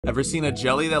Ever seen a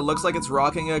jelly that looks like it's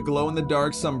rocking a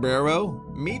glow-in-the-dark sombrero?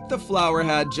 Meet the flower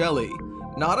hat jelly.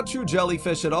 Not a true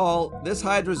jellyfish at all, this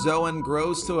hydrozoan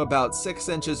grows to about 6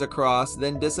 inches across,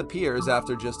 then disappears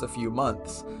after just a few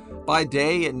months. By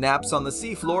day, it naps on the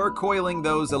seafloor, coiling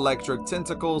those electric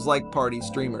tentacles like party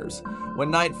streamers.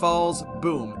 When night falls,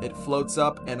 boom, it floats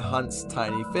up and hunts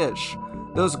tiny fish.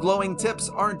 Those glowing tips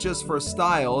aren't just for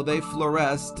style, they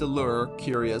fluoresce to lure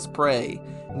curious prey.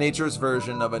 Nature's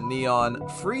version of a neon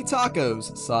 "free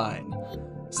tacos" sign.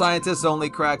 Scientists only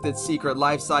cracked its secret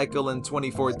life cycle in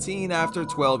 2014 after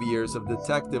 12 years of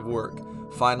detective work,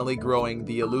 finally growing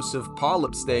the elusive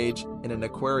polyp stage in an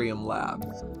aquarium lab.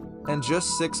 And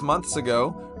just 6 months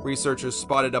ago, researchers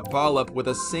spotted a polyp with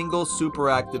a single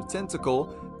superactive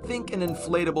tentacle. Think an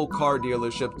inflatable car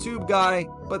dealership tube guy,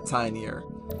 but tinier.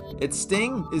 Its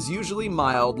sting is usually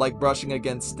mild, like brushing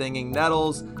against stinging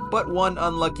nettles, but one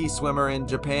unlucky swimmer in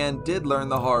Japan did learn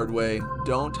the hard way: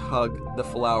 don't hug the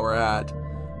flower hat.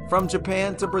 From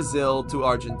Japan to Brazil to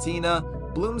Argentina,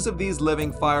 blooms of these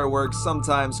living fireworks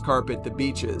sometimes carpet the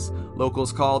beaches.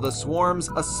 Locals call the swarms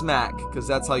a smack, cause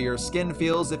that's how your skin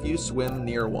feels if you swim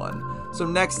near one. So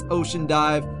next ocean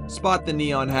dive, spot the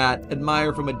neon hat,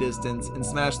 admire from a distance, and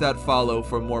smash that follow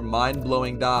for more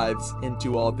mind-blowing dives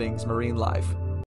into all things marine life.